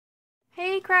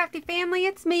Hey crafty family,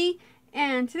 it's me,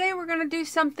 and today we're going to do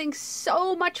something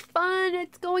so much fun.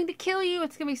 It's going to kill you.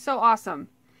 It's going to be so awesome.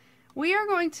 We are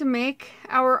going to make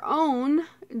our own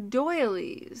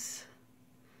doilies.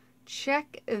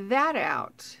 Check that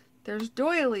out. There's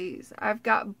doilies. I've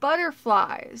got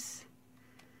butterflies.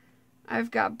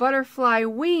 I've got butterfly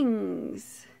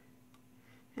wings.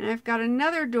 And I've got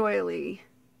another doily.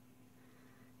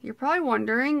 You're probably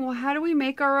wondering, well, how do we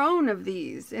make our own of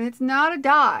these? And it's not a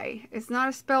die. It's not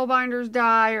a Spellbinder's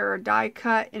die or a die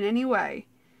cut in any way.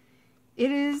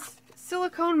 It is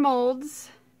silicone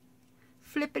molds,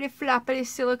 flippity floppity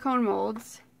silicone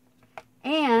molds,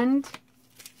 and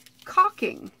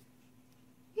caulking.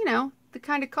 You know, the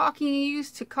kind of caulking you use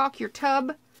to caulk your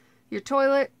tub, your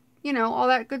toilet, you know, all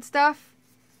that good stuff.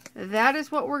 That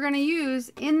is what we're going to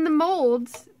use in the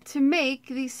molds to make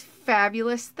these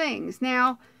fabulous things.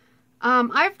 Now,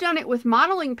 I've done it with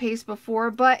modeling paste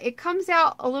before, but it comes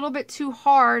out a little bit too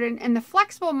hard, and the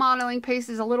flexible modeling paste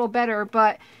is a little better,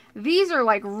 but these are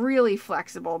like really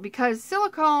flexible because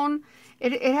silicone,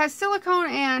 it has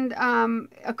silicone and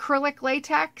acrylic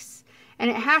latex, and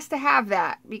it has to have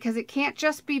that because it can't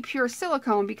just be pure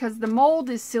silicone because the mold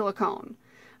is silicone,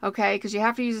 okay, because you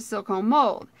have to use a silicone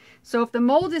mold. So if the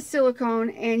mold is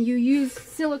silicone and you use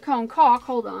silicone caulk,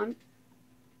 hold on,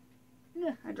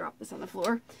 I dropped this on the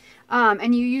floor,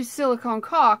 and you use silicone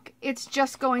caulk, it's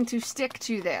just going to stick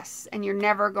to this and you're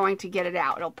never going to get it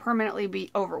out. It'll permanently be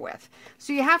over with.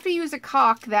 So you have to use a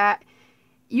caulk that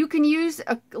you can use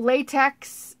a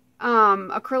latex,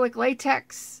 acrylic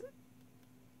latex,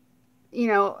 you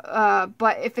know,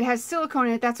 but if it has silicone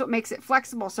in it, that's what makes it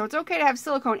flexible. So it's okay to have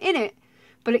silicone in it,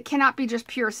 but it cannot be just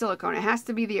pure silicone. It has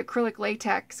to be the acrylic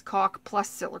latex caulk plus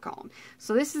silicone.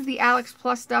 So this is the Alex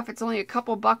Plus stuff. It's only a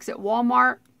couple bucks at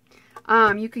Walmart.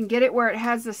 You can get it where it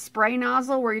has the spray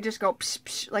nozzle where you just go psh,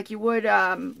 psh, like you would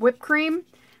whipped cream,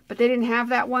 but they didn't have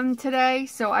that one today.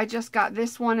 So I just got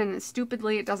this one, and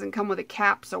stupidly it doesn't come with a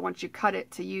cap. So once you cut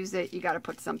it to use it, you got to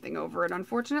put something over it,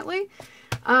 unfortunately.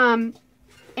 And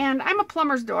I'm a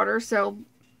plumber's daughter, so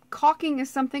caulking is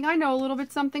something I know a little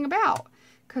bit something about,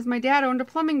 because my dad owned a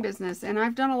plumbing business, and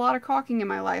I've done a lot of caulking in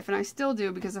my life, and I still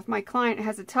do, because if my client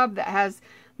has a tub that has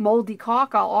moldy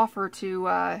caulk, I'll offer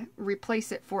to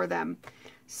replace it for them.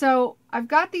 So I've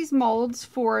got these molds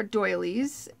for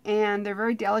doilies, and they're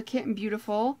very delicate and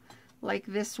beautiful, like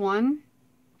this one.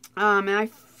 And I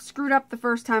screwed up the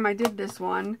first time I did this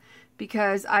one,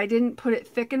 because I didn't put it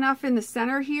thick enough in the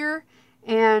center here,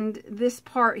 and this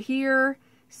part here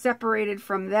separated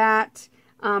from that.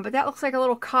 But that looks like a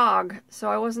little cog, so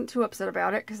I wasn't too upset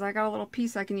about it because I got a little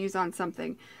piece I can use on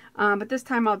something. But this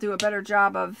time I'll do a better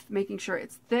job of making sure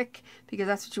it's thick because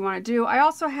that's what you want to do. I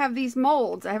also have these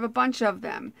molds. I have a bunch of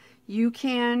them. You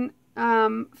can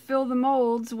fill the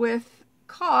molds with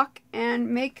caulk and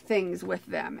make things with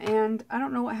them. And I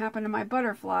don't know what happened to my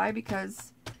butterfly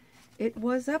because it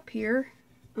was up here.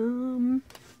 Hold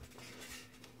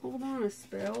on a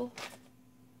spell.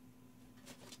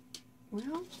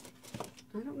 Well,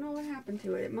 I don't know what happened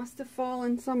to it. It must have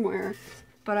fallen somewhere.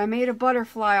 But I made a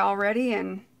butterfly already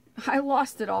and I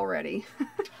lost it already.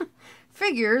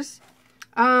 Figures.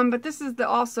 But this is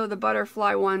also the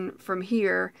butterfly one from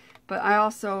here. But I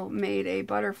also made a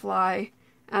butterfly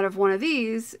out of one of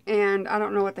these, and I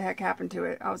don't know what the heck happened to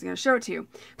it. I was going to show it to you.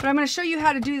 But I'm going to show you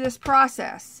how to do this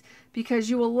process because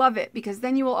you will love it, because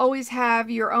then you will always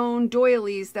have your own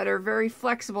doilies that are very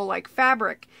flexible, like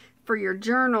fabric for your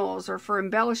journals or for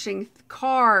embellishing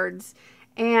cards.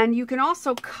 And you can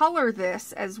also color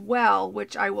this as well,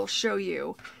 which I will show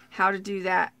you how to do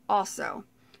that also.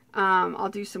 I'll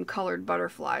do some colored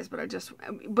butterflies,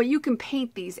 but you can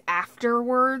paint these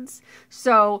afterwards,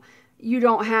 so you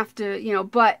don't have to, you know,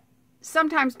 but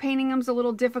sometimes painting them's a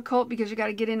little difficult because you got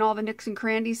to get in all the nooks and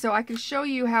crannies, so I can show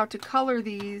you how to color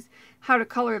these, how to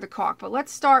color the caulk. But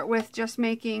let's start with just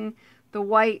making the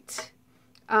white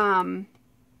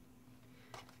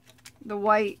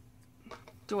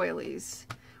doilies.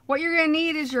 What you're going to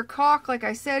need is your caulk. Like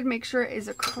I said, make sure it is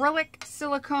acrylic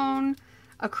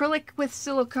with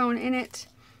silicone in it.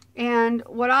 And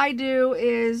what I do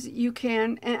is you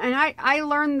can, and I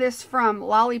learned this from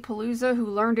Lollipalooza, who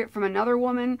learned it from another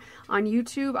woman on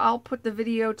YouTube. I'll put the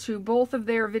video to both of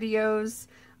their videos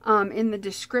in the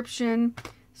description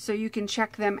so you can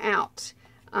check them out.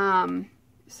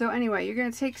 So anyway, you're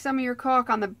going to take some of your caulk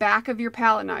on the back of your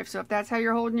palette knife. So if that's how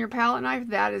you're holding your palette knife,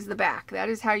 that is the back. That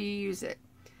is how you use it.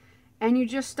 And you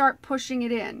just start pushing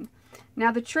it in.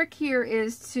 Now the trick here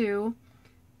is to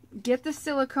get the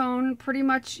silicone pretty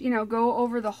much, you know, go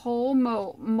over the whole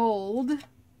mold.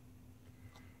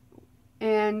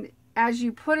 And as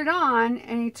you put it on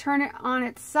and you turn it on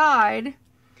its side,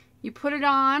 you put it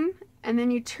on and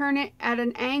then you turn it at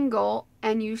an angle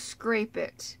and you scrape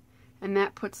it. And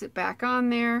that puts it back on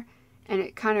there, and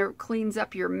it kind of cleans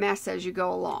up your mess as you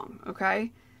go along,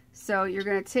 okay? So you're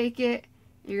going to take it,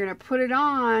 you're going to put it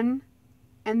on,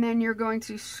 and then you're going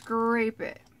to scrape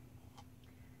it,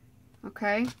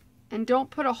 okay? And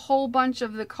don't put a whole bunch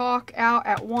of the caulk out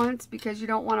at once because you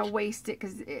don't want to waste it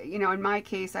because, you know, in my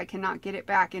case, I cannot get it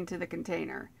back into the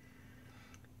container.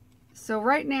 So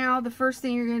right now, the first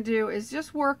thing you're going to do is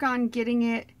just work on getting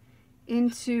it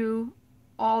into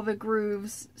all the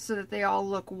grooves so that they all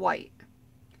look white.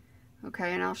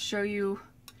 Okay, and I'll show you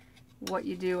what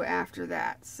you do after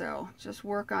that. So just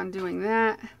work on doing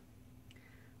that.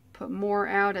 Put more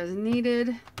out as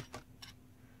needed.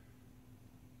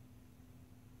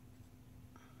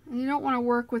 And you don't want to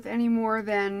work with any more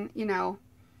than, you know,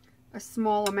 a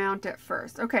small amount at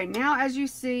first. Okay, now as you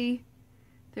see,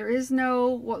 there is no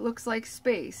what looks like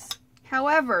space.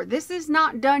 However, this is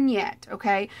not done yet,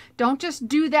 okay? Don't just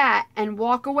do that and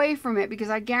walk away from it because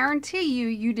I guarantee you,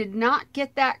 you did not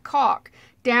get that caulk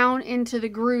down into the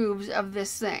grooves of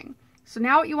this thing. So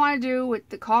now what you want to do with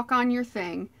the caulk on your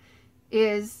thing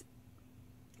is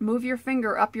move your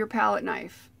finger up your palette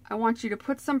knife. I want you to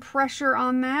put some pressure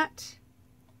on that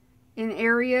in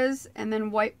areas and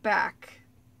then wipe back.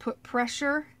 Put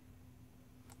pressure.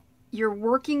 You're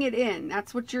working it in.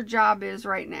 That's what your job is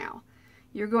right now.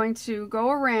 You're going to go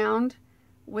around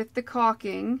with the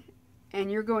caulking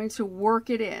and you're going to work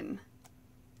it in.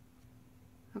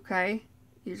 Okay?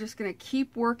 You're just going to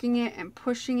keep working it and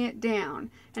pushing it down.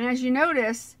 And as you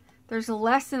notice, there's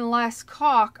less and less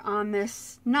caulk on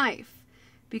this knife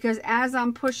because as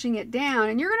I'm pushing it down,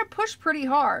 and you're going to push pretty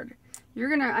hard. You're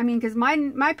going to, I mean, because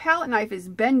my palette knife is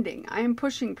bending. I am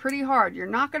pushing pretty hard. You're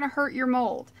not going to hurt your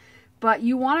mold. But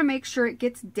you want to make sure it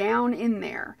gets down in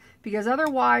there because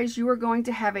otherwise you are going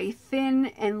to have a thin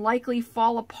and likely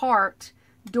fall apart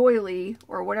doily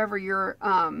or whatever you're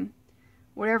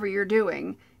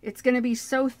doing. It's going to be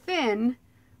so thin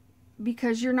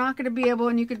because you're not going to be able,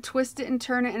 and you could twist it and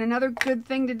turn it. And another good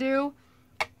thing to do,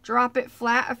 drop it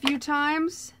flat a few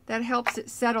times. That helps it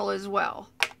settle as well.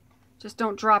 Just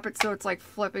don't drop it so it's like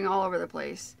flipping all over the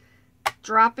place.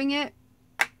 Dropping it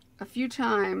a few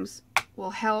times will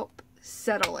help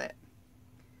settle it.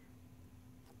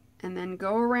 And then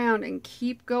go around and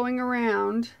keep going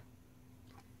around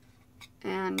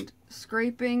and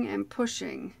scraping and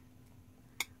pushing.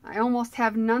 I almost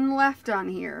have none left on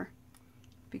here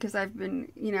because I've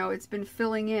been, you know, it's been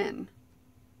filling in.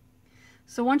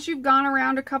 So once you've gone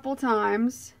around a couple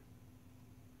times,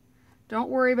 don't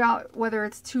worry about whether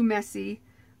it's too messy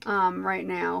right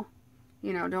now.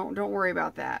 You know, don't worry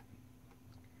about that.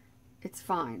 It's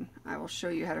fine. I will show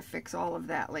you how to fix all of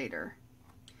that later.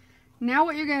 Now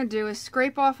what you're going to do is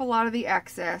scrape off a lot of the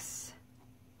excess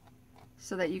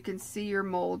so that you can see your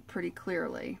mold pretty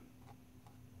clearly.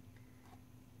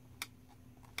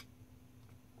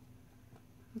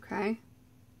 Okay.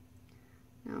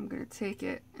 Now I'm going to take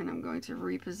it and I'm going to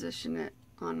reposition it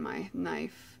on my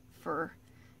knife for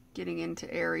getting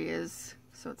into areas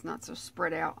so it's not so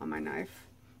spread out on my knife.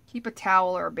 Keep a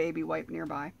towel or a baby wipe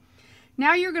nearby.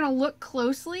 Now you're going to look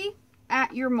closely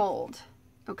at your mold,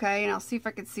 okay? And I'll see if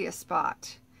I can see a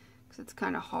spot because it's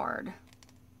kind of hard.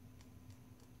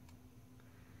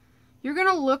 You're going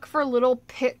to look for little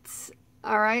pits,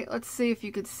 all right? Let's see if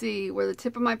you could see where the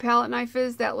tip of my palette knife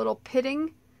is, that little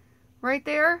pitting right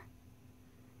there.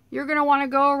 You're going to want to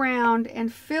go around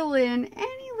and fill in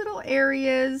any little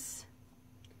areas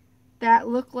that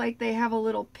look like they have a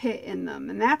little pit in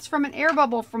them. And that's from an air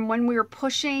bubble from when we were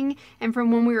pushing and from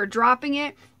when we were dropping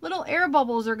it. Little air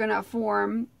bubbles are going to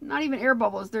form. Not even air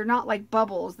bubbles. They're not like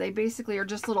bubbles. They basically are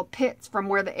just little pits from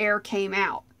where the air came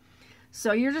out.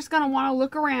 So you're just going to want to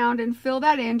look around and fill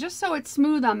that in just so it's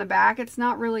smooth on the back. It's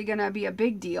not really going to be a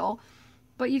big deal.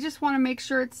 But you just want to make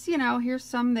sure it's, you know, here's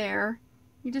some there.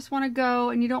 You just want to go,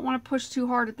 and you don't want to push too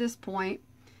hard at this point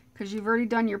because you've already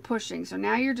done your pushing. So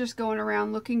now you're just going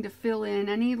around looking to fill in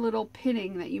any little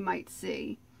pitting that you might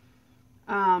see.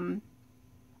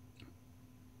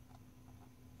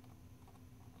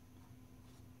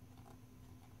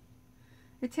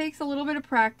 It takes a little bit of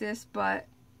practice, but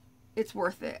it's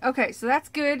worth it. Okay, so that's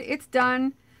good. It's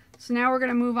done. So now we're going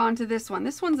to move on to this one.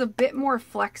 This one's a bit more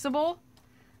flexible.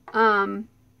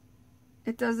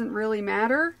 It doesn't really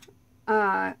matter.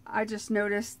 I just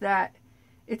noticed that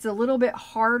it's a little bit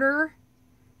harder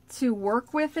to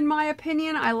work with, in my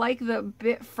opinion. I like the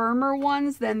bit firmer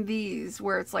ones than these,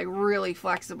 where it's like really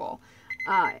flexible.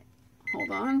 Hold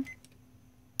on.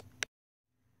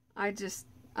 I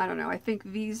don't know. I think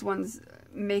these ones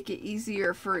make it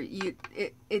easier for you.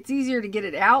 It's easier to get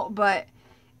it out, but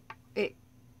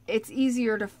it's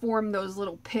easier to form those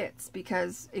little pits,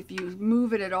 because if you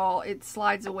move it at all, it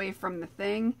slides away from the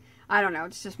thing. I don't know,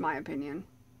 it's just my opinion.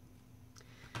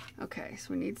 Okay,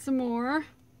 so we need some more.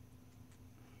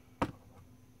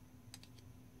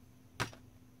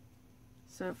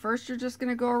 So first you're just going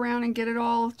to go around and get it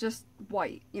all just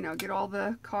white, you know, get all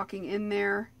the caulking in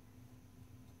there.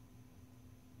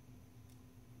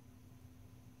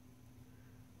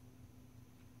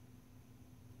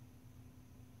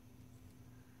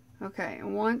 Okay,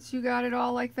 and once you got it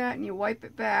all like that and you wipe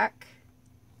it back,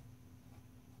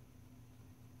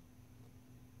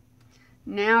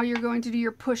 now you're going to do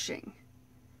your pushing.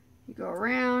 You go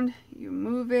around, you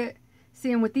move it.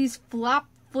 See, and with these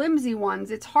flimsy ones,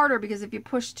 it's harder, because if you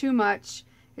push too much,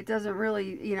 it doesn't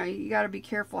really, you know, you got to be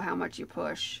careful how much you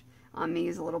push on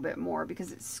these a little bit more,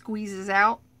 because it squeezes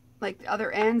out like the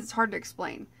other ends. It's hard to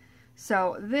explain.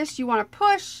 So this you want to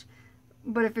push,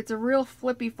 but if it's a real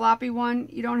flippy floppy one,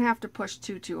 you don't have to push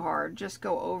too hard. Just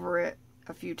go over it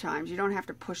a few times. You don't have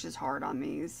to push as hard on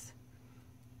these.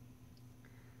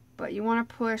 But you want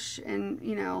to push and,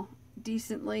 you know,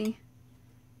 decently,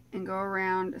 and go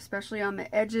around, especially on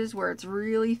the edges where it's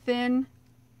really thin.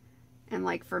 And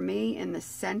like for me, in the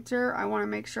center, I want to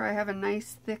make sure I have a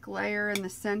nice thick layer in the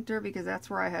center, because that's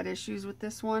where I had issues with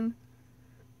this one.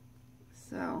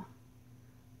 So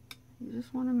you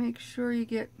just want to make sure you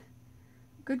get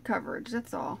good coverage,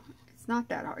 that's all. It's not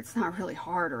that hard. It's not really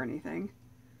hard or anything.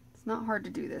 It's not hard to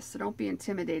do this, so don't be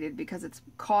intimidated because it's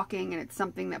caulking and it's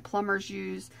something that plumbers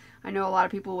use. I know a lot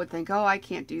of people would think, oh, I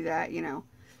can't do that, you know.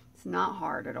 It's not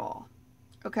hard at all.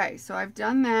 Okay, so I've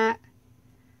done that.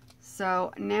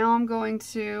 So now I'm going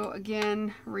to,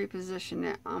 again, reposition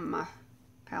it on my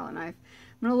palette knife.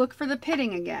 I'm going to look for the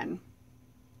pitting again.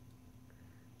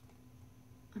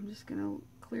 I'm just going to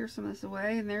clear some of this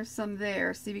away, and there's some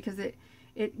there. See, because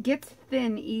it gets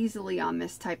thin easily on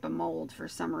this type of mold for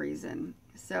some reason.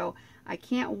 So I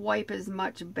can't wipe as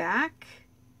much back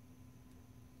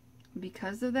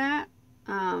because of that.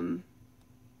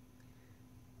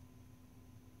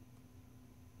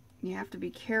 You have to be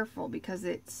careful, because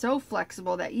it's so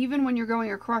flexible that even when you're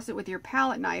going across it with your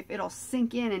palette knife, it'll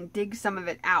sink in and dig some of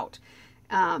it out.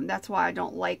 That's why I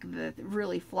don't like the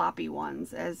really floppy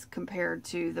ones as compared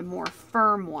to the more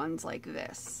firm ones like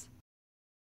this.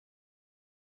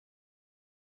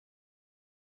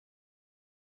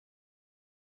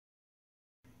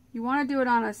 You want to do it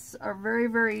on a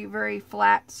very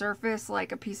flat surface,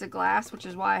 like a piece of glass, which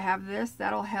is why I have this.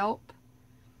 That'll help.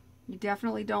 You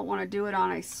definitely don't want to do it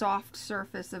on a soft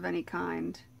surface of any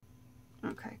kind.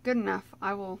 Okay, good enough.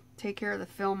 I will take care of the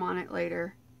film on it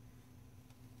later.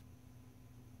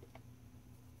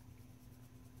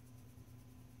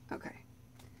 Okay,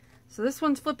 so this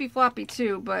one's flippy floppy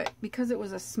too, but because it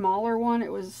was a smaller one,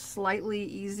 it was slightly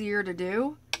easier to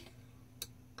do.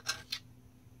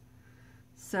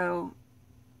 So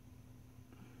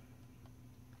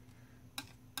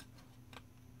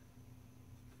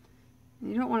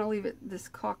you don't want to leave this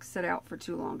caulk set out for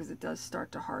too long, because it does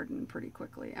start to harden pretty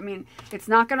quickly. I mean, it's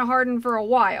not going to harden for a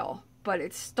while, but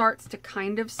it starts to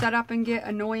kind of set up and get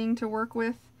annoying to work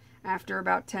with after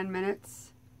about 10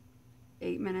 minutes,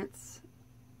 8 minutes.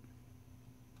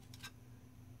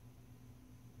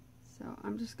 So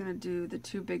I'm just going to do the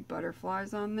 2 big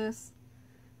butterflies on this.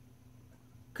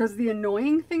 Because the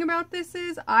annoying thing about this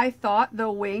is I thought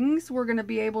the wings were going to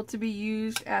be able to be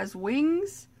used as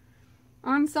wings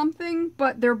on something,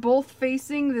 but they're both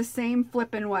facing the same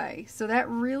flipping way. So that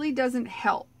really doesn't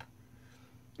help.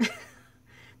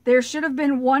 There should have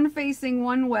been one facing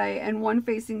one way and one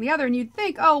facing the other. And you'd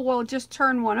think, oh, well, just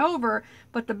turn one over.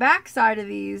 But the back side of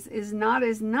these is not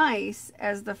as nice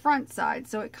as the front side.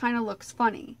 So it kind of looks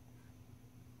funny.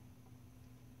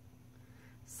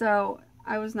 So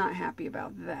I was not happy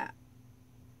about that.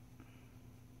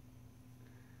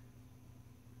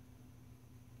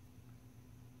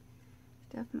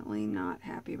 Definitely not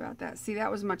happy about that. See,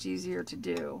 that was much easier to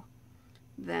do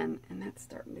than, and that's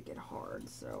starting to get hard,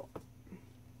 so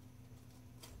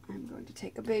I'm going to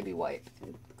take a baby wipe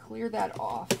and clear that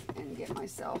off and get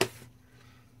myself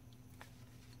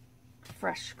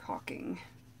fresh caulking.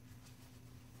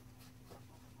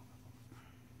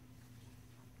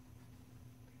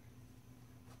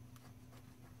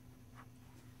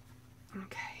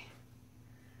 Okay,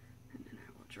 and then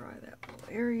I will dry that little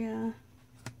area.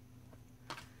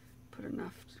 Put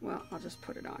enough, well, I'll just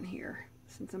put it on here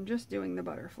since I'm just doing the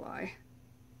butterfly.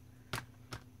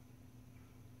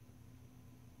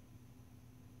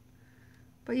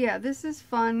 But yeah, this is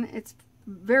fun. It's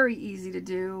very easy to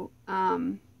do.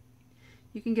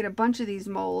 You can get a bunch of these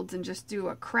molds and just do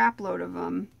a crap load of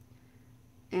them.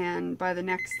 And by the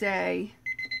next day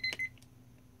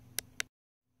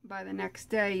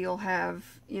you'll have,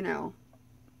 you know,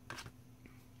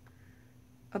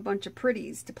 a bunch of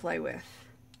pretties to play with.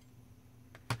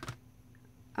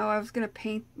 Oh, I was going to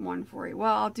paint one for you.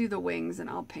 Well, I'll do the wings and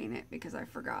I'll paint it because I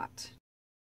forgot.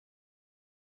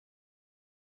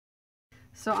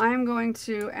 So I'm going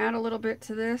to add a little bit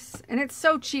to this. And it's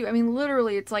so cheap. I mean,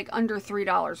 literally, it's like under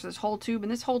 $3 for this whole tube.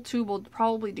 And this whole tube will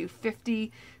probably do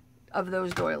 50 of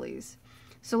those doilies.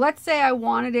 So let's say I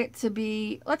wanted it to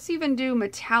be, let's even do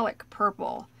metallic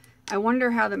purple. I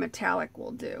wonder how the metallic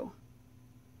will do.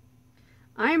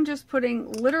 I am just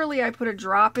putting, literally I put a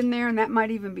drop in there, and that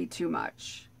might even be too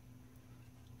much.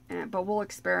 But we'll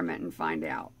experiment and find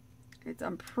out.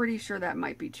 I'm pretty sure that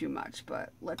might be too much,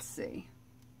 but let's see.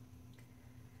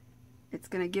 It's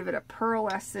going to give it a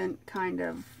pearlescent kind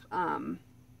of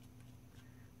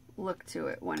look to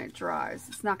it when it dries.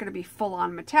 It's not going to be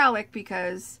full-on metallic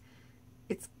because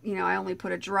it's, you know, I only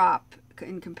put a drop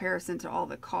in comparison to all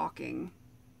the caulking.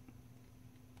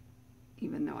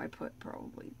 Even though I put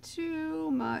probably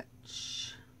too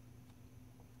much.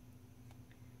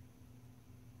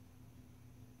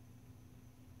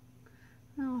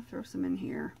 I'll throw some in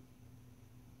here.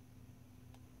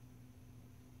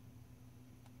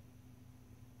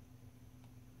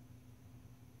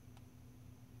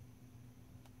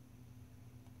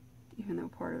 Even though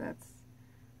part of that's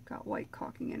got white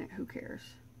caulking in it, who cares?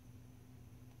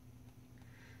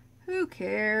 Who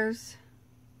cares?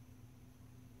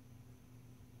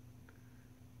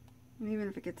 And even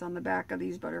if it gets on the back of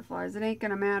these butterflies, it ain't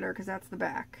gonna matter because that's the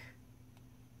back.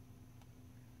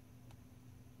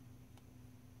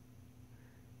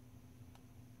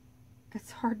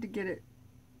 It's hard to get it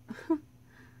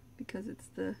because it's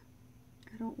the,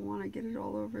 I don't want to get it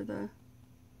all over the,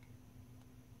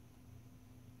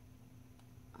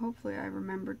 hopefully I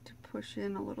remembered to push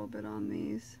in a little bit on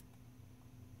these.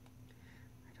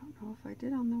 I don't know if I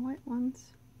did on the white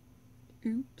ones.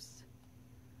 Oops.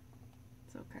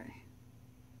 It's okay.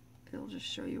 It'll just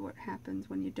show you what happens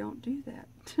when you don't do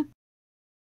that.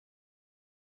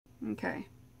 Okay,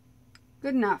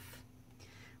 good enough.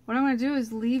 What I'm going to do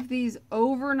is leave these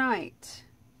overnight.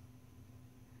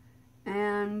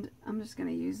 And I'm just going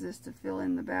to use this to fill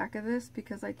in the back of this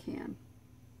because I can.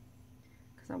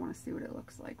 Because I want to see what it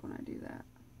looks like when I do that.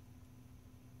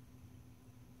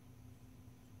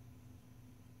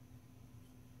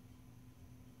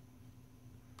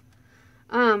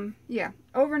 Yeah,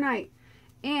 overnight.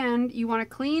 And you want to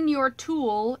clean your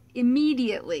tool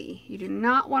immediately. You do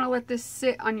not want to let this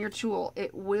sit on your tool.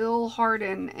 It will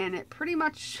harden and it pretty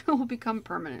much will become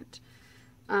permanent.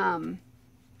 And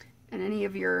any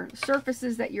of your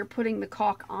surfaces that you're putting the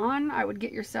caulk on, I would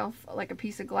get yourself like a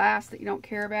piece of glass that you don't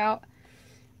care about.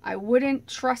 I wouldn't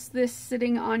trust this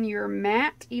sitting on your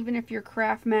mat, even if your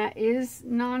craft mat is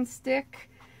non-stick,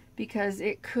 because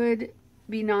it could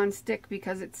be non-stick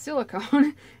because it's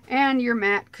silicone and your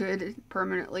mat could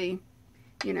permanently,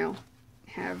 you know,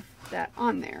 have that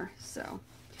on there. So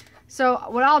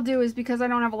what I'll do is, because I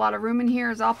don't have a lot of room in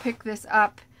here, is I'll pick this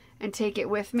up and take it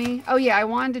with me. Oh yeah, I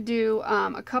wanted to do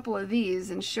a couple of these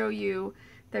and show you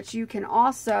that you can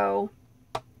also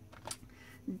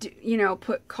you know,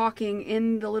 put caulking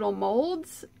in the little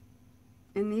molds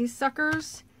in these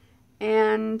suckers,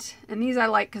 and these I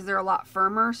like because they're a lot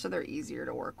firmer, so they're easier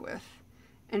to work with.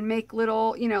 And make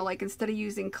little, you know, like instead of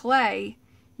using clay,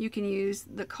 you can use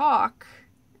the caulk.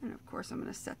 And of course I'm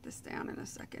going to set this down in a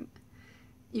second.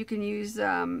 You can use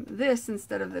this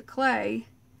instead of the clay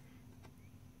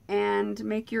and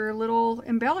make your little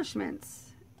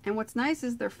embellishments. And what's nice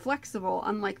is they're flexible,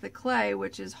 unlike the clay,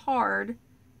 which is hard.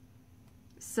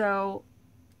 So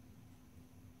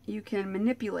you can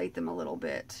manipulate them a little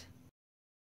bit.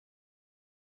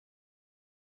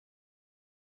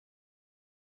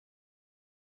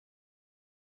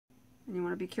 And you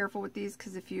want to be careful with these,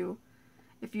 because if you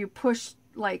push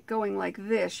like going like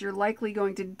this, you're likely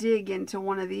going to dig into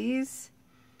one of these.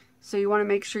 So you want to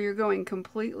make sure you're going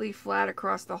completely flat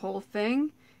across the whole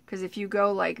thing, because if you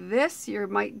go like this, you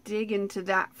might dig into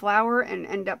that flower and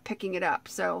end up picking it up.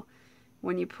 So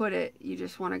when you put it, you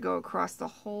just want to go across the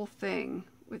whole thing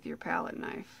with your palette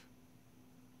knife.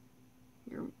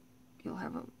 You'll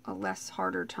have a less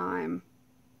harder time.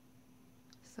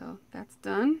 So that's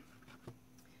done.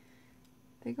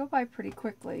 They go by pretty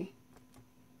quickly.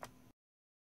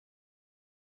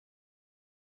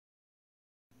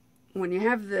 When you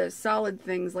have the solid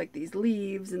things like these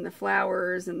leaves and the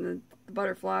flowers and the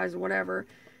butterflies or whatever,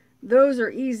 those are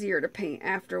easier to paint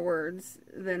afterwards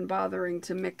than bothering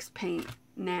to mix paint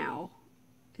now.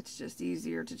 It's just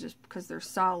easier to just, because they're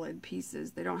solid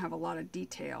pieces, they don't have a lot of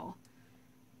detail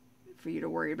for you to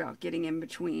worry about getting in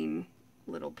between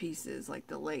little pieces like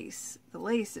the lace. The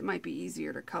lace, it might be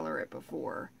easier to color it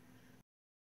before.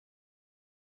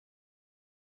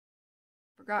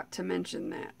 Forgot to mention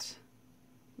that.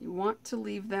 You want to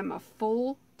leave them a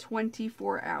full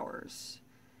 24 hours.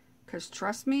 Because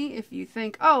trust me, if you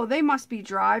think, oh, they must be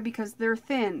dry because they're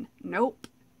thin. Nope.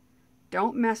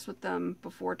 Don't mess with them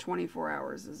before 24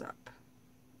 hours is up.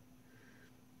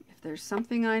 If there's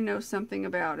something I know something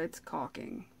about, it's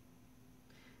caulking.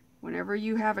 Whenever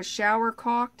you have a shower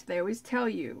caulked, they always tell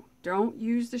you, don't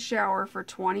use the shower for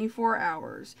 24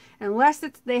 hours. Unless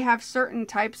they have certain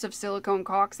types of silicone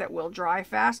caulks that will dry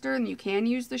faster and you can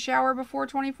use the shower before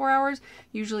 24 hours,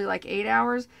 usually like 8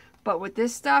 hours. But with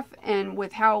this stuff and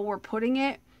with how we're putting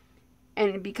it,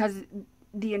 and because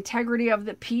the integrity of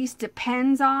the piece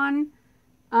depends on,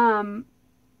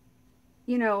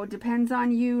 you know, depends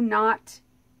on you not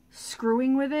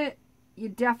screwing with it, you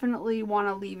definitely want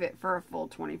to leave it for a full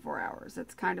 24 hours.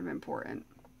 That's kind of important.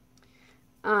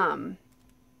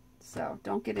 So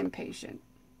don't get impatient.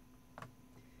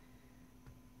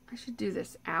 I should do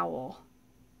this owl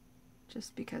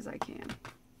just because I can.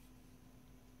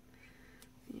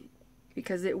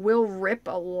 Because it will rip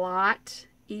a lot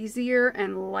easier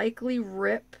and likely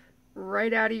rip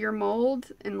right out of your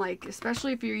mold. And like,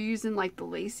 especially if you're using like the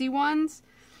lacy ones,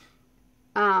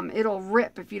 it'll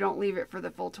rip if you don't leave it for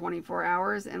the full 24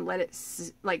 hours and let it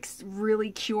like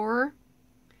really cure.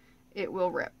 It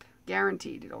will rip.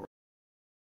 Guaranteed it'll rip.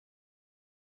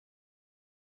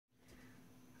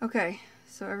 Okay,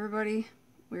 so everybody,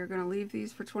 we're going to leave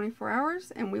these for 24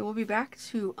 hours and we will be back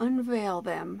to unveil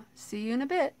them. See you in a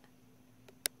bit.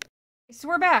 So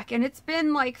we're back, and it's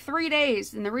been like 3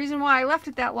 days, and the reason why I left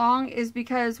it that long is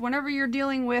because whenever you're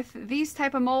dealing with these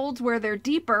type of molds where they're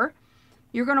deeper,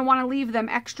 you're going to want to leave them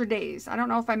extra days. I don't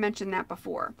know if I mentioned that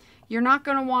before. You're not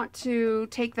going to want to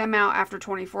take them out after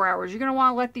 24 hours. You're going to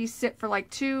want to let these sit for like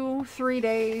 2-3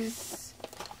 days,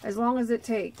 as long as it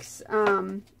takes.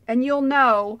 And you'll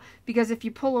know, because if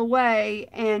you pull away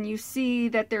and you see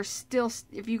that they're still,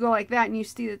 if you go like that and you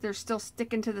see that they're still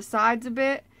sticking to the sides a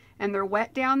bit, and they're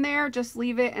wet down there, just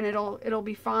leave it and it'll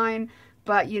be fine,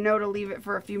 but you know to leave it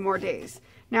for a few more days.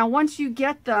 Now once you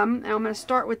get them, and I'm going to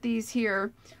start with these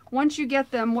here, once you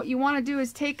get them, what you want to do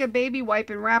is take a baby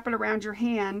wipe and wrap it around your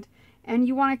hand, and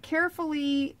you want to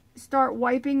carefully start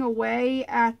wiping away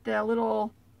at the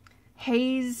little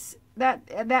haze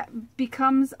that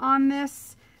becomes on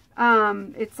this.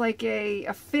 It's like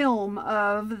a film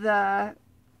of the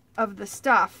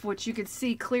stuff, which you could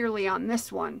see clearly on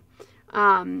this one.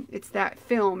 It's that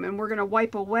film, and we're going to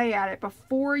wipe away at it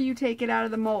before you take it out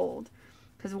of the mold,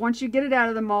 because once you get it out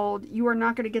of the mold, you are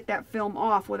not going to get that film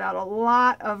off without a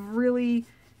lot of really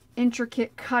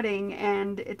intricate cutting,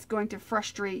 and it's going to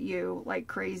frustrate you like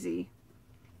crazy.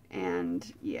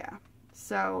 And yeah,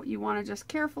 so you want to just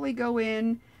carefully go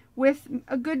in with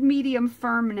a good medium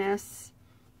firmness,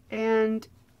 and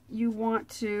you want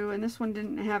to, and this one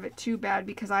didn't have it too bad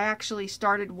because I actually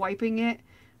started wiping it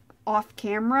off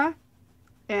camera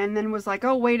and then was like,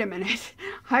 oh, wait a minute,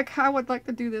 I would like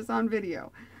to do this on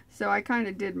video. So I kind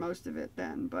of did most of it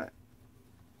then. But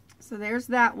so there's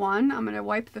that one. I'm going to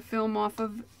wipe the film off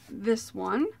of this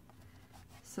one.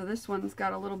 So this one's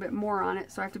got a little bit more on it,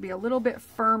 so I have to be a little bit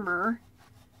firmer,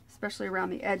 especially around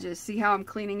the edges. See how I'm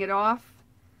cleaning it off?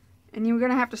 And you're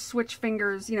going to have to switch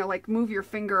fingers, you know, like move your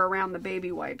finger around the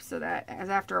baby wipe so that as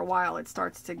after a while it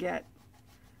starts to get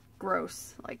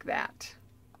gross like that.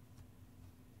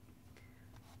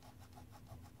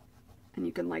 And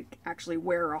you can like actually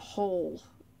wear a hole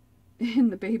in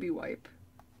the baby wipe.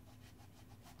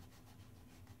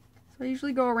 So I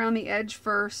usually go around the edge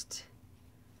first,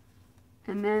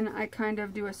 and then I kind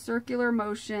of do a circular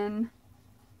motion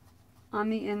on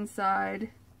the inside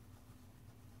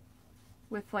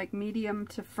with like medium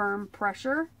to firm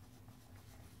pressure,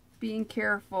 being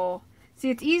careful. See,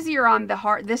 it's easier on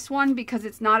the this one because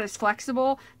it's not as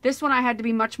flexible. This one I had to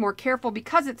be much more careful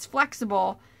because it's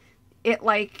flexible.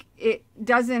 It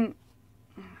doesn't,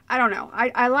 I don't know.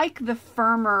 I like the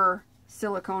firmer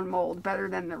silicone mold better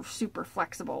than the super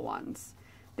flexible ones.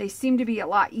 They seem to be a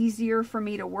lot easier for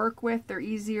me to work with. They're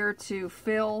easier to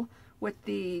fill with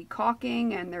the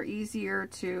caulking, and they're easier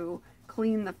to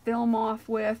clean the film off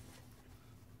with.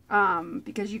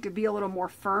 Because you could be a little more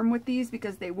firm with these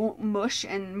because they won't mush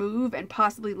and move and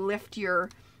possibly lift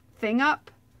your thing up.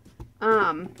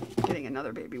 Getting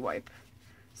another baby wipe.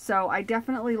 So I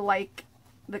definitely like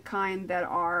the kind that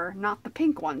are not the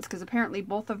pink ones, because apparently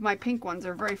both of my pink ones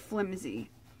are very flimsy,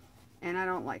 and I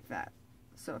don't like that.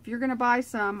 So if you're going to buy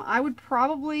some, I would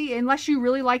probably, unless you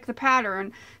really like the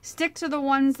pattern, stick to the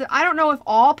ones that, I don't know if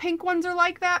all pink ones are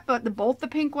like that, but both the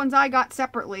pink ones I got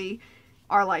separately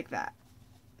are like that.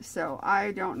 So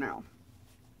I don't know.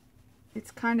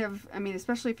 It's kind of, I mean,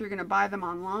 especially if you're going to buy them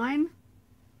online.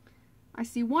 I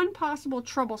see one possible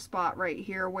trouble spot right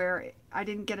here where I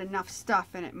didn't get enough stuff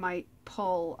and it might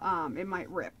pull, it might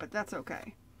rip, but that's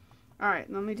okay. All right,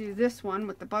 let me do this one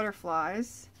with the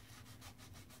butterflies.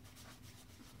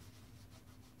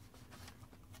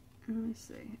 Let me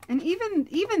see. And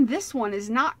even this one is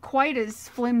not quite as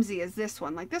flimsy as this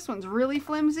one. Like this one's really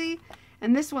flimsy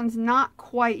and this one's not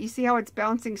quite. You see how it's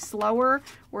bouncing slower,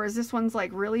 whereas this one's like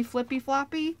really flippy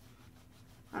floppy?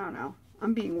 I don't know.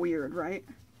 I'm being weird, right?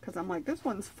 Because I'm like, this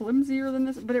one's flimsier than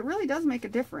this, but it really does make a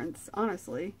difference,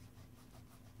 honestly.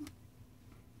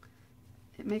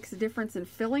 It makes a difference in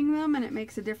filling them, and it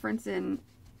makes a difference in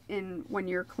when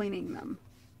you're cleaning them.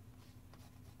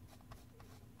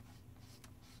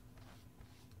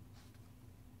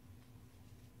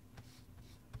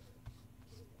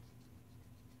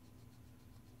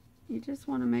 You just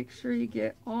want to make sure you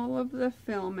get all of the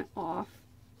film off.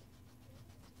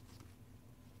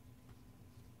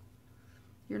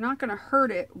 You're not going to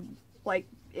hurt it like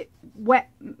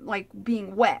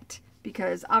being wet,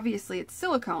 because obviously it's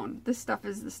silicone. This stuff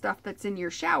is the stuff that's in your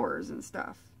showers and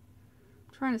stuff.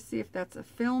 I'm trying to see if that's a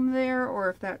film there or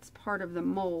if that's part of the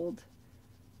mold.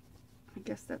 I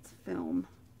guess that's film.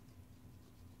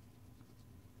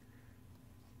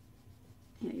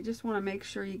 Yeah, you just want to make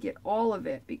sure you get all of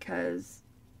it, because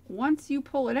once you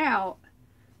pull it out,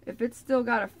 if it's still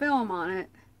got a film on it,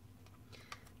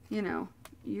 you know,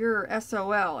 you're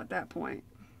SOL at that point.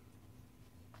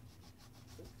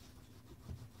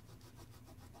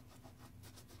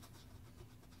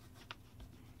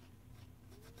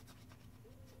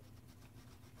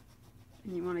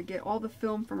 And you want to get all the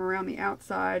film from around the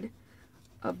outside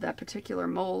of that particular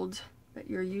mold that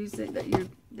you're using,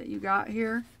 that you got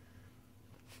here,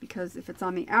 because if it's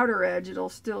on the outer edge, it'll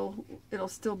still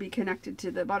be connected to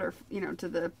the to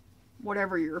the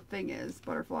whatever your thing is,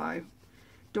 butterfly,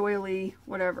 doily,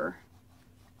 whatever.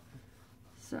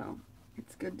 So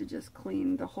it's good to just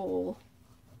clean the whole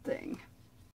thing.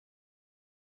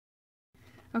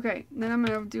 Okay, then I'm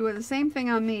going to do the same thing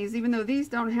on these. Even though these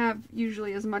don't have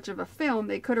usually as much of a film,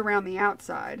 they could around the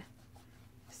outside.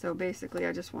 So basically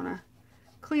I just want to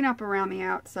clean up around the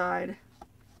outside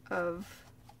of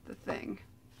the thing.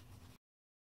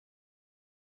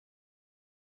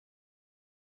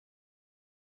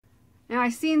 Now, I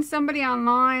seen somebody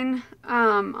online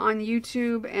on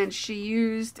YouTube, and she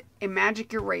used a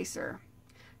magic eraser.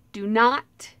 Do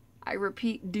not, I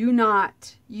repeat, do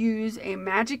not use a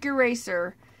magic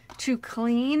eraser to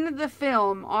clean the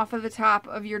film off of the top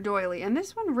of your doily. And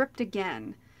this one ripped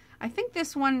again. I think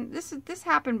this one, this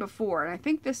happened before, and I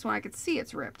think this one, I could see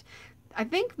it's ripped. I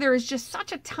think there is just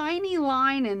such a tiny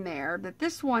line in there that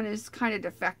this one is kind of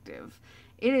defective.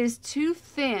 It is too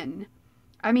thin.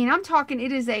 I mean, I'm talking,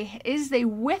 it is a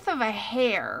width of a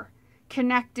hair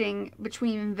connecting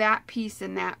between that piece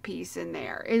and that piece in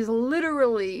there. It is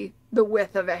literally the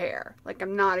width of a hair. Like,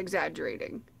 I'm not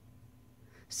exaggerating.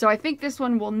 So I think this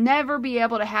one will never be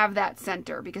able to have that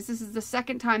center, because this is the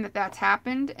second time that that's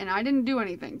happened and I didn't do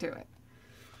anything to it.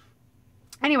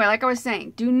 Anyway, like I was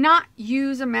saying, do not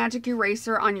use a magic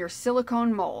eraser on your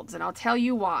silicone molds, and I'll tell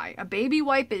you why. A baby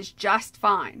wipe is just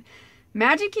fine.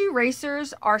 Magic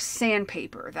erasers are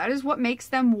sandpaper. That is what makes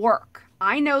them work.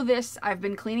 I know this. I've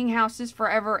been cleaning houses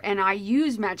forever, and I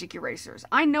use magic erasers.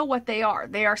 I know what they are.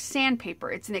 They are sandpaper.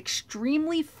 It's an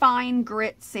extremely fine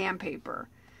grit sandpaper.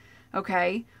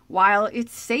 Okay? While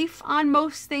it's safe on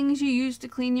most things you use to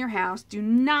clean your house, do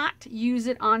not use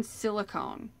it on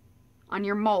silicone, on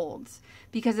your molds.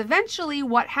 Because eventually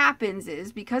what happens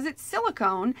is, because it's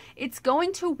silicone, it's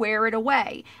going to wear it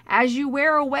away. As you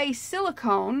wear away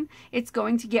silicone, it's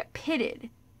going to get pitted,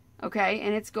 okay?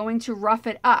 And it's going to rough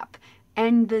it up.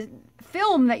 And the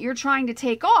film that you're trying to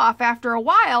take off after a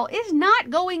while is not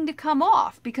going to come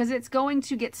off, because it's going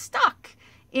to get stuck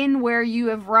in where you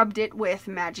have rubbed it with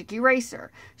magic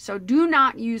eraser. So do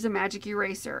not use a magic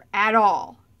eraser at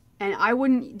all.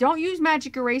 And don't use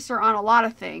magic eraser on a lot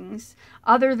of things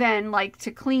other than like to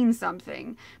clean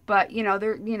something. But there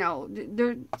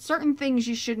are certain things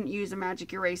you shouldn't use a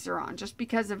magic eraser on, just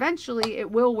because eventually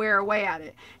it will wear away at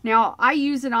it. Now, I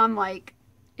use it on, like,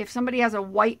 if somebody has a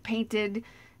white painted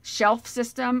shelf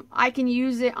system, I can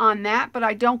use it on that, but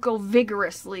I don't go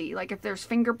vigorously. Like if there's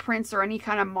fingerprints or any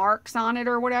kind of marks on it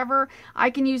or whatever, I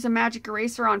can use a magic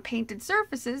eraser on painted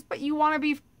surfaces, but you want to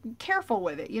be careful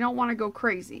with it. You don't want to go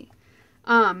crazy.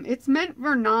 It's meant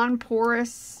for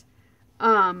non-porous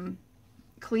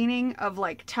cleaning of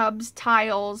like tubs,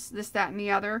 tiles, this, that, and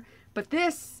the other. But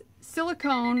this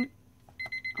silicone,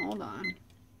 hold on.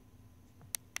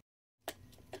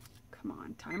 Come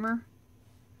on, timer.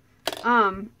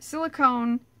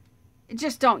 Silicone,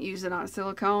 just don't use it on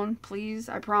silicone, please.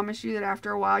 I promise you that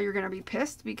after a while you're going to be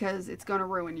pissed because it's going to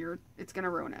ruin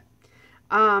it.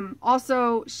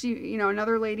 Also,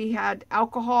 another lady had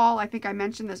alcohol. I think I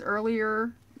mentioned this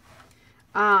earlier.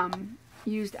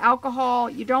 Used alcohol.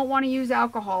 You don't want to use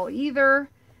alcohol either.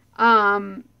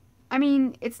 I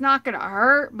mean, it's not going to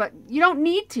hurt, but you don't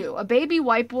need to. A baby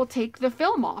wipe will take the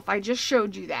film off. I just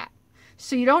showed you that.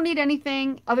 So you don't need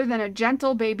anything other than a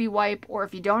gentle baby wipe, or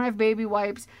if you don't have baby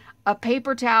wipes, a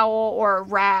paper towel or a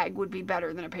rag would be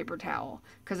better than a paper towel,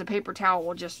 because a paper towel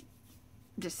will just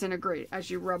disintegrate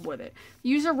as you rub with it.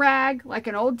 Use a rag, like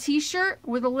an old t-shirt,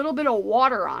 with a little bit of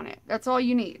water on it. That's all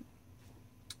you need.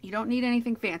 You don't need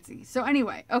anything fancy. So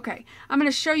anyway, okay, I'm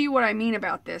going to show you what I mean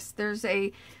about this. There's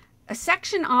a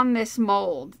section on this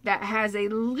mold that has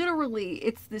literally,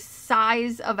 it's the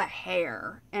size of a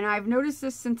hair. And I've noticed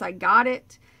this since I got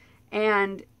it,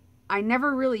 and I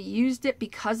never really used it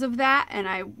because of that. And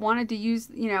I wanted to use,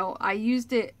 I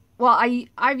used it. Well,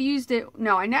 I've used it.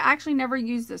 No, actually never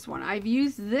used this one. I've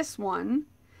used this one,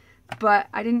 but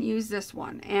I didn't use this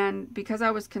one. And because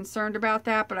I was concerned about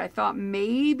that, but I thought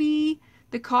maybe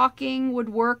the caulking would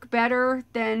work better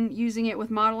than using it with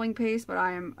modeling paste, but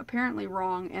I am apparently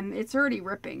wrong. And it's already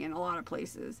ripping in a lot of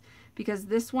places because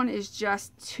this one is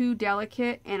just too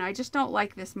delicate, and I just don't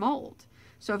like this mold.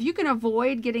 So if you can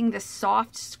avoid getting the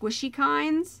soft, squishy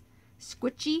kinds,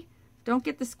 don't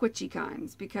get the squishy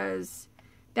kinds, because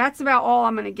that's about all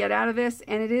I'm going to get out of this.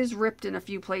 And it is ripped in a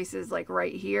few places, like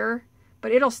right here,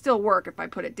 but it'll still work if I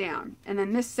put it down. And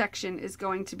then this section is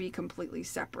going to be completely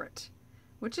separate,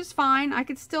 which is fine. I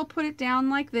could still put it down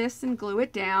like this and glue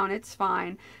it down. It's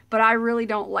fine. But I really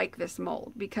don't like this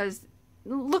mold, because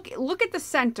look at the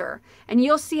center, and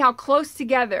you'll see how close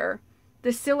together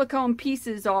the silicone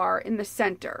pieces are in the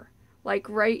center. Like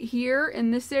right here in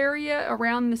this area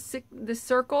around the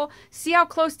circle. See how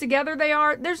close together they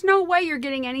are? There's no way you're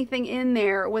getting anything in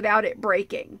there without it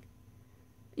breaking.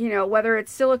 Whether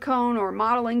it's silicone or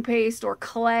modeling paste or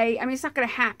clay. I mean, it's not going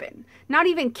to happen. Not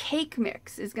even cake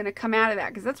mix is going to come out of that,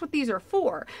 because that's what these are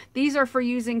for. These are for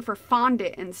using for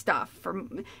fondant and stuff.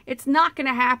 It's not going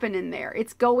to happen in there.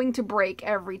 It's going to break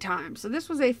every time. So this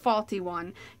was a faulty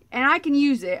one. And I can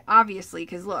use it, obviously,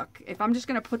 because look, if I'm just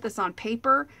going to put this on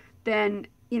paper, then,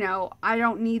 I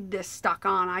don't need this stuck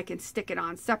on. I can stick it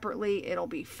on separately. It'll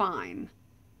be fine.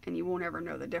 And you won't ever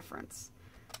know the difference.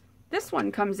 This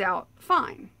one comes out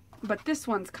fine, but this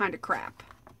one's kind of crap.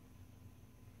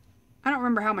 I don't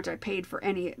remember how much I paid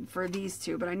for these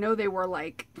two, but I know they were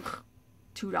like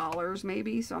 $2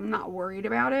 maybe, so I'm not worried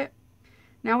about it.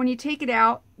 Now, when you take it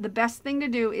out, the best thing to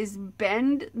do is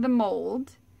bend the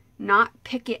mold, not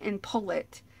pick it and pull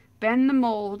it. Bend the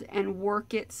mold and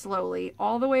work it slowly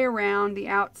all the way around the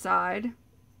outside,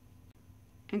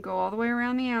 and go all the way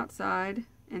around the outside,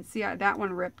 and see how that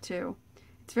one ripped too.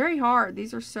 It's very hard.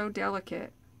 These are so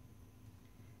delicate.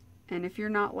 And if you're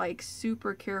not like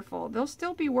super careful, they'll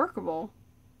still be workable.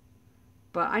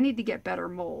 But I need to get better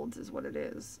molds is what it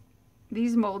is.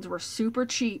 These molds were super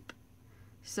cheap.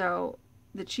 So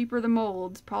the cheaper the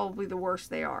molds, probably the worse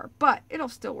they are. But it'll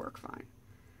still work fine.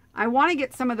 I want to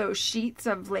get some of those sheets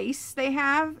of lace they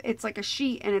have. It's like a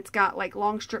sheet and it's got like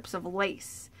long strips of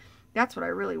lace. That's what I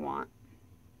really want.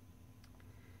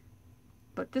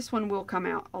 But this one will come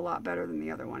out a lot better than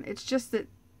the other one. It's just that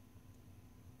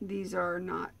these are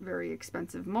not very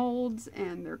expensive molds,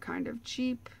 and they're kind of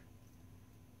cheap.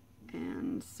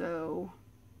 And so,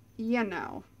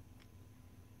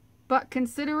 But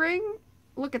considering,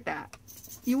 look at that.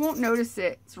 You won't notice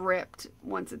it's ripped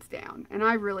once it's down. And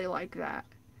I really like that.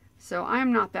 So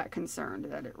I'm not that concerned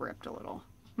that it ripped a little.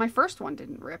 My first one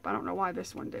didn't rip. I don't know why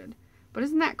this one did. But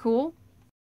isn't that cool?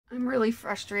 I'm really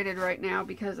frustrated right now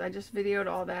because I just videoed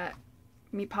all that,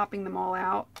 me popping them all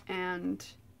out, and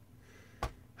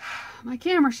my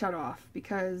camera shut off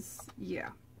because,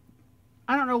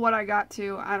 I don't know what I got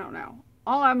to. I don't know.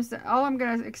 All I'm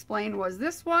going to explain was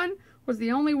this one was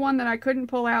the only one that I couldn't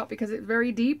pull out because it's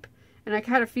very deep, and I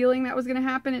had a feeling that was going to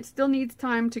happen. It still needs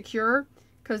time to cure,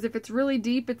 because if it's really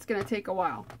deep, it's going to take a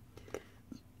while.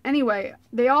 Anyway,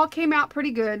 they all came out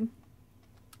pretty good.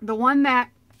 The one that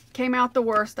came out the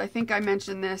worst, I think I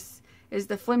mentioned this, is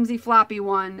the flimsy floppy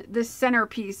one. This center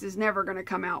piece is never going to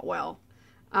come out well.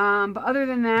 But other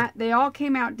than that, they all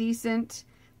came out decent.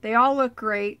 They all look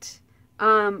great.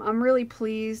 I'm really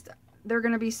pleased. They're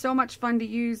going to be so much fun to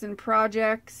use in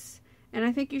projects, and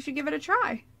I think you should give it a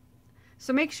try.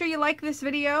 So make sure you like this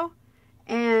video,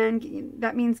 and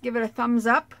that means give it a thumbs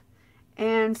up,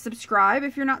 and subscribe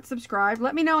if you're not subscribed.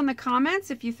 Let me know in the comments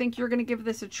if you think you're going to give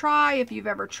this a try, if you've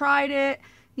ever tried it.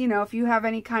 You know, if you have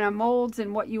any kind of molds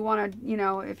and what you want to, you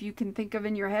know, if you can think of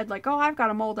in your head like, oh, I've got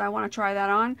a mold I want to try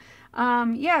that on.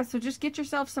 Yeah, so just get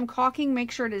yourself some caulking. Make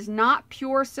sure it is not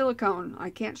pure silicone. I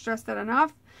can't stress that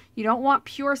enough. You don't want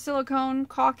pure silicone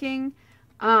caulking.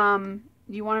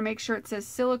 You want to make sure it says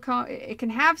silicone. It can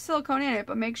have silicone in it,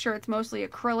 but make sure it's mostly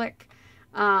acrylic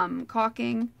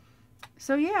caulking.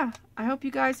 So yeah, I hope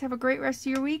you guys have a great rest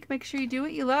of your week. Make sure you do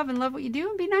what you love and love what you do,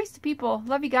 and be nice to people.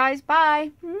 Love you guys.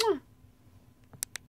 Bye. Mwah.